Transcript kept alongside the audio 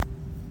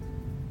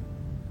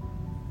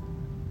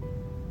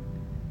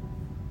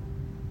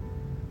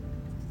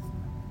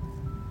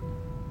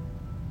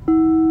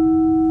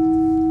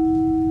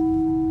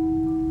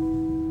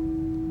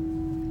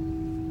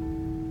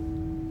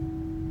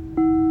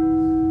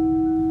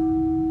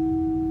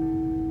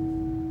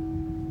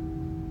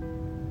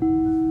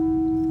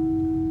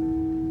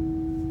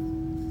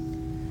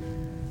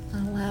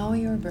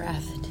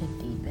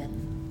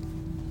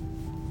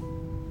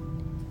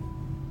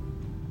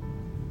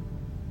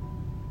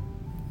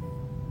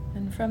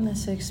And from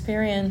this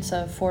experience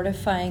of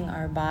fortifying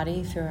our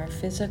body through our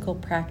physical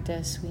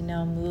practice, we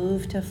now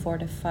move to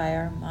fortify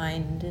our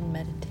mind in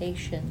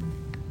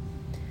meditation.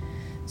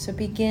 So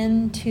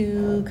begin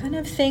to kind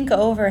of think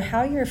over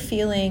how you're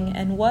feeling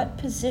and what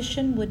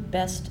position would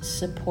best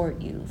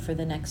support you for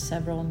the next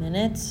several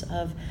minutes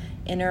of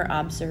inner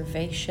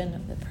observation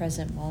of the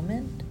present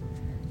moment.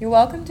 You're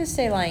welcome to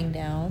stay lying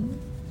down.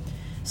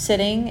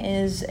 Sitting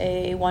is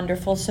a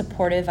wonderful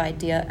supportive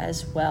idea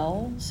as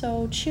well,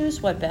 so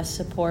choose what best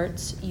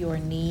supports your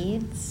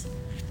needs.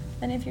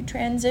 And if you're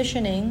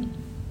transitioning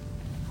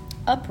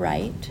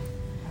upright,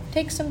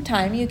 take some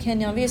time. You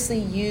can obviously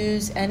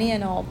use any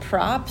and all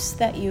props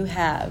that you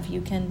have.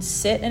 You can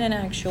sit in an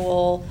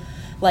actual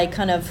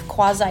kind of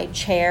quasi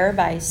chair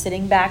by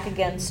sitting back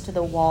against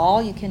the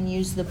wall. You can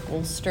use the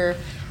bolster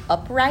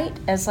upright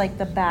as like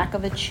the back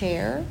of a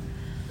chair.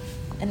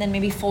 And then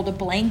maybe fold a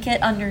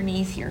blanket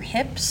underneath your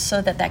hips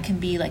so that can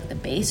be like the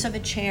base of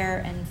a chair,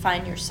 and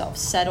find yourself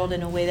settled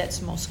in a way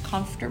that's most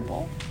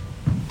comfortable.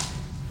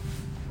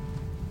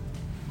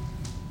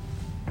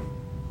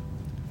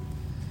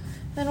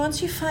 Then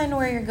once you find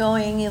where you're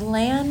going, you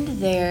land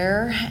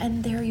there,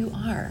 and there you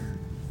are.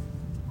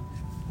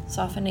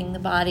 Softening the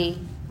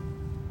body,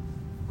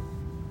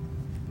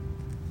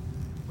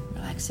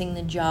 relaxing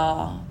the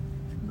jaw,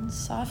 and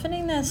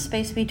softening the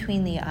space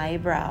between the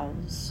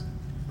eyebrows.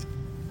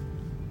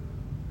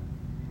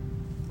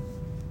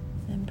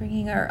 And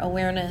bringing our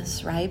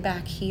awareness right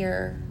back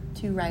here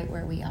to right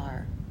where we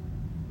are.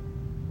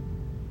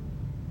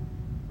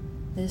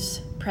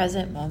 This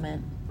present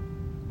moment,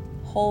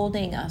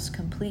 holding us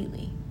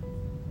completely.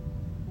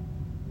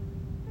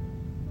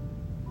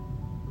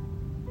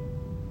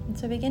 And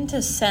so begin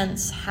to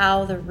sense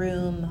how the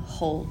room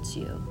holds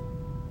you.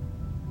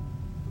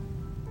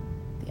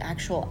 The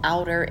actual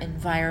outer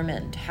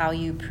environment, how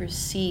you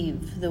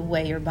perceive the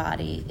way your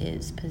body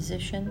is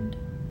positioned,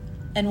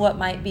 and what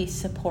might be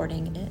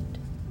supporting it.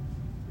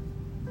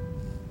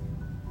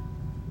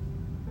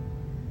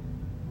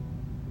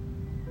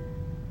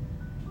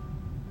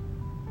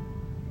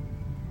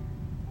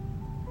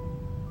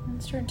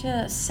 Start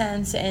to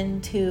sense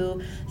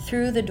into,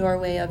 through the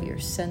doorway of your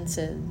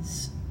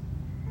senses,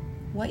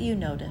 what you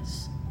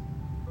notice,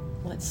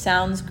 what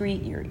sounds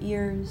greet your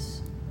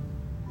ears,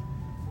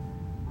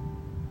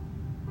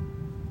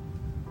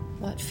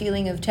 what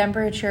feeling of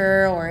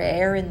temperature or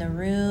air in the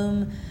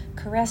room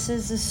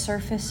caresses the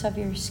surface of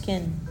your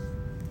skin.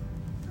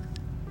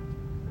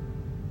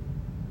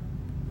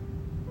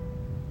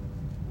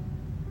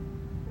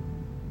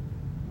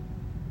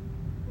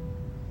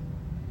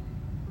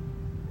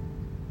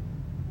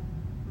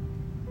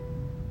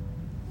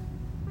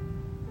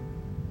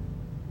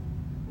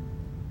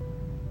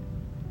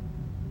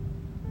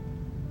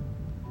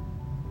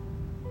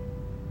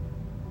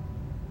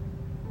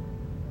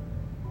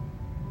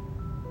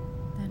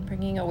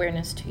 Bringing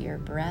awareness to your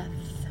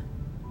breath.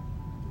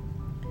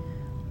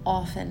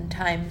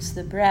 Oftentimes,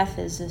 the breath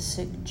is a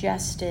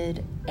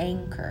suggested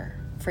anchor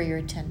for your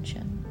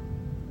attention.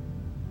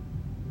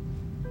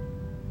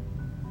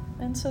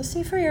 And so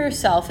see for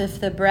yourself if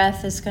the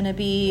breath is going to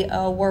be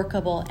a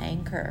workable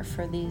anchor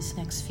for these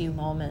next few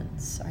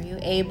moments. Are you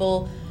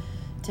able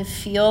to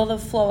feel the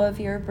flow of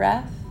your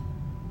breath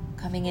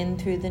coming in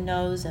through the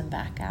nose and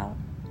back out?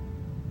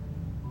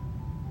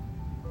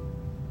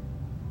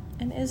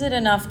 And is it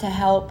enough to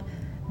help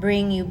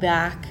bring you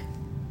back?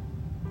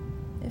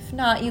 If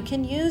not, you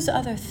can use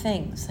other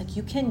things, like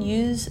you can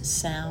use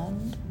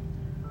sound.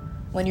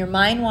 When your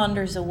mind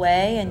wanders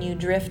away and you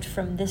drift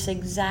from this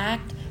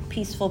exact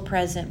peaceful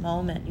present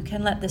moment, you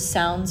can let the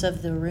sounds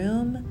of the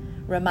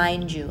room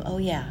remind you, oh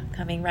yeah,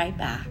 coming right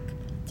back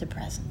to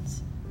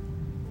presence.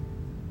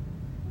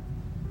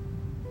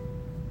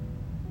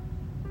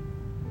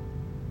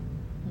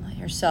 Let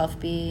yourself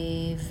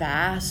be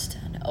vast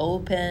and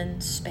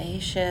open,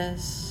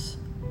 spacious,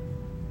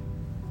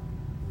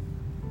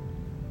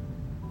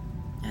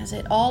 as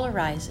it all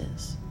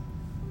arises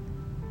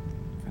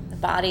from the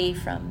body,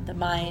 from the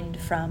mind,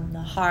 from the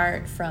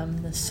heart, from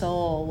the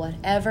soul.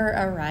 Whatever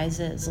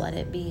arises, let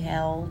it be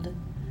held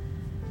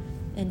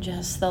in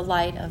just the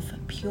light of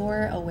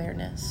pure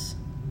awareness.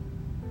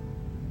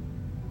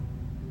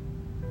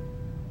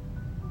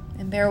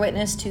 And bear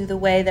witness to the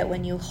way that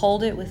when you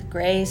hold it with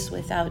grace,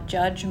 without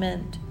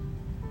judgment,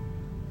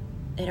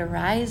 it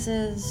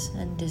arises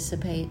and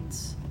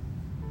dissipates.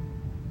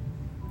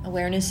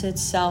 Awareness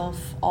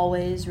itself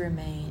always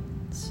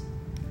remains.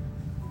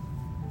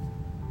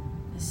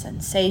 The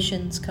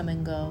sensations come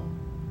and go.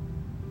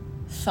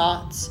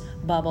 Thoughts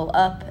bubble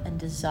up and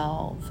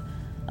dissolve.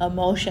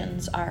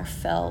 Emotions are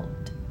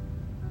felt.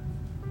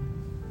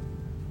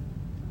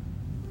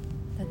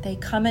 That they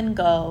come and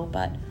go,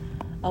 but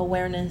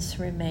awareness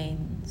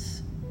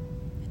remains.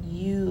 And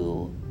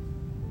you,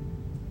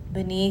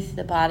 beneath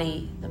the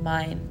body, the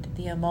mind,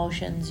 the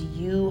emotions,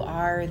 you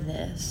are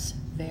this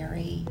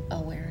very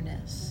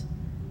awareness.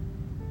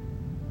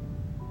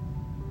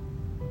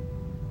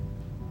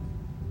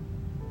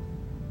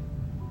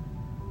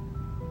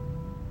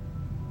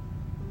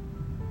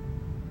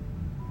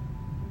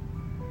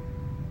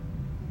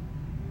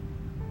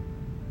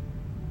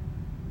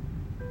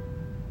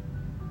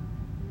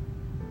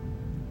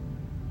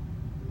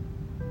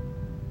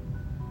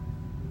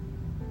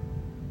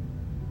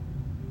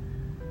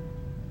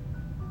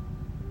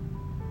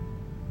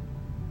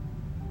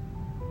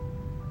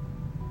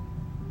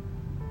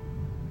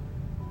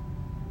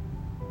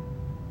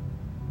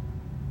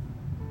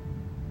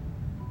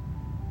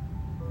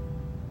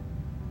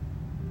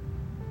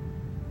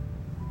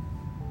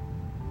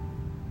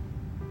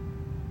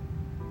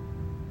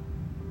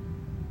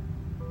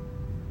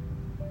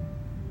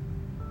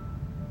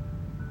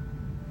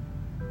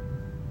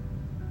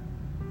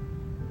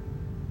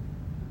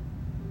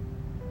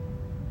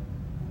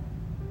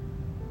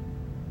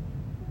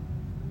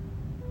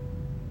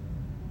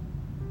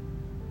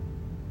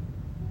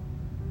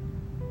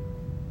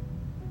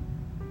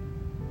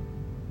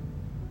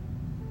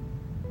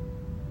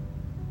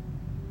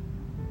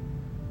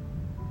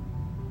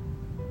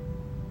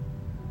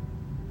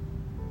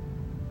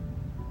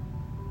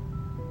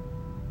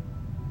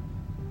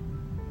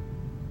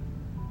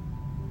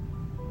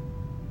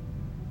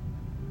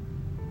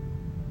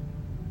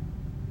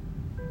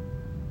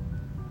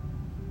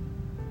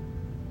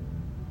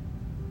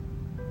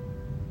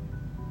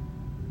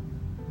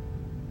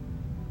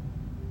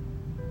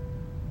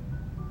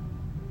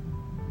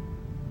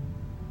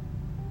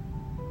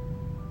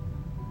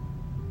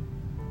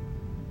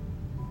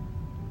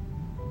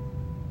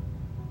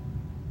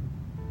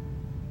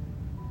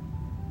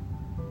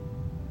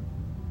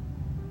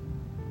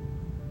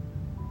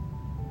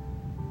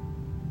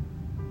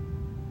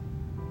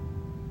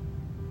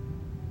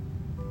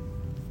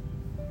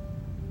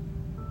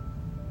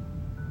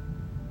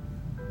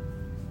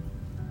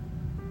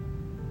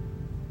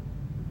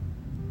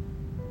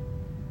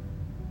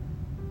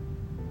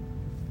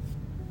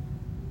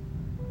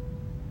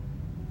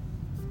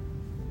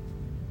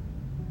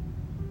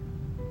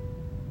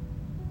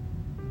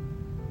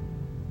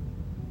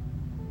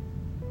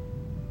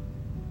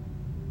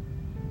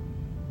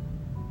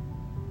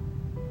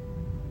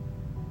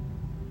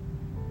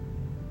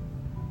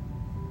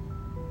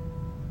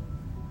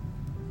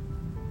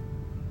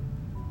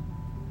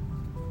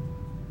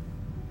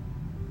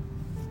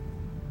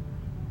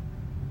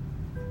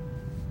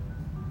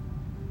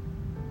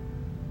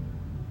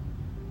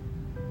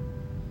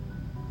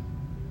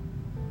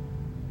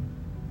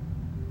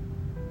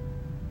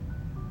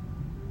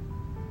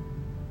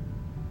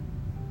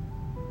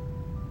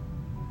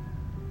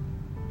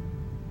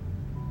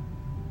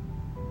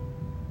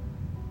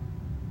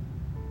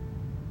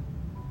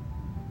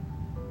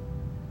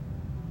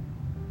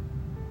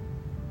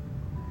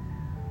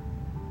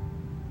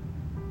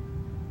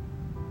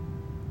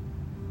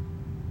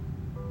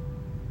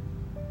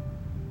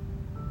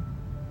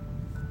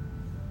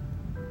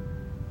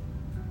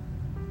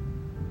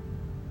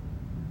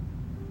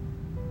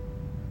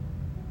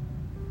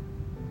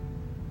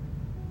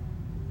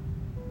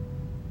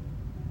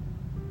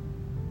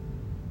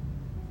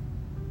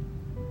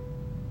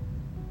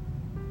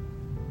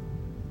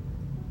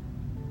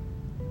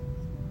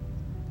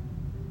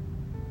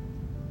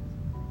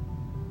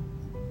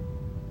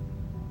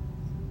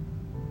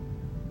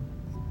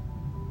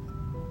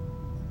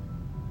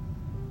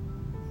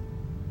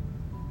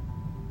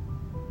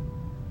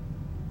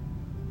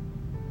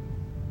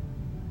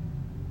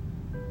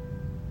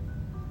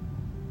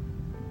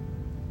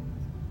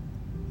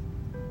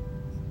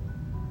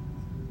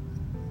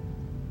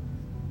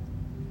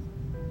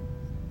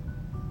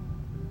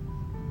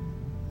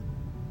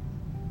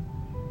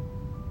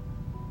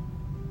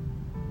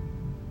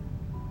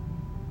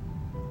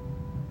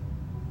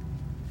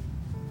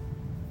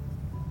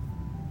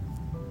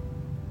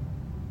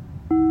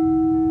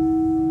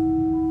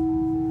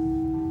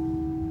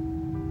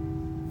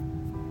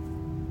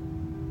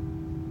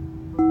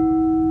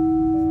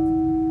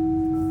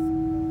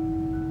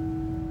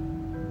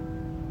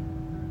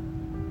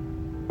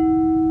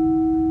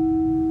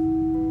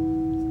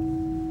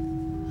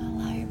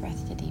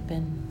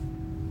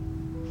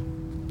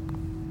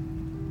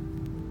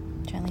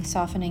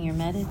 softening your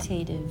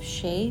meditative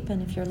shape.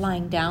 And if you're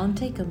lying down,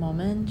 take a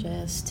moment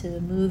just to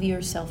move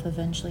yourself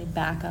eventually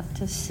back up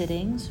to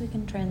sitting so we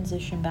can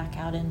transition back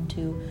out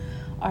into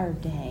our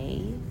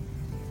day.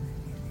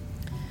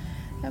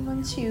 And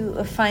once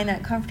you find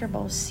that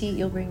comfortable seat,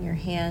 you'll bring your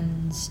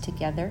hands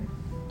together,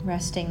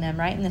 resting them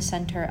right in the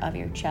center of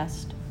your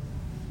chest,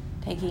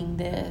 taking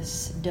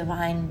this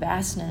divine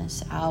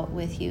vastness out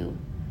with you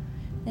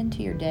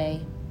into your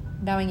day.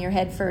 Bowing your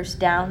head first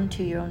down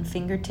to your own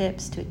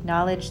fingertips to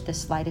acknowledge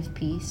this light of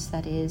peace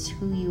that is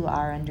who you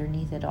are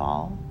underneath it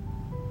all.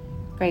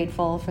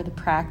 Grateful for the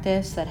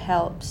practice that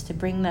helps to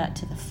bring that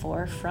to the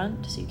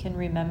forefront so you can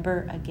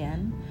remember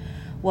again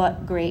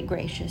what great,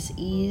 gracious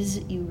ease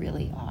you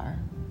really are.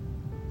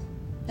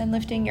 And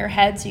lifting your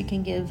head so you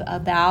can give a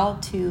bow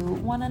to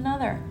one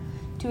another,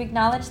 to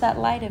acknowledge that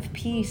light of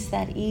peace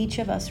that each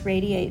of us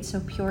radiates so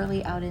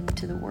purely out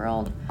into the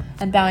world.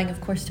 And bowing, of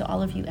course, to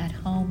all of you at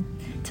home.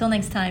 Till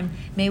next time,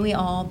 may we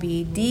all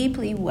be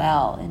deeply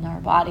well in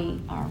our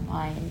body, our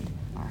mind,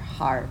 our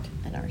heart,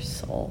 and our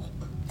soul.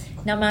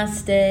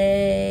 Namaste.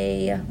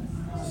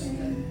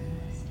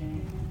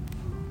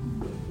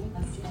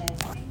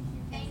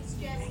 Thanks,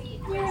 Jessie.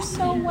 You're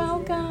so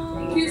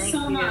welcome. Thank you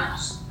so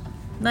much.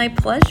 My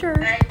pleasure.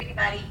 Bye,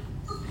 everybody.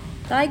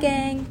 Bye,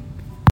 gang.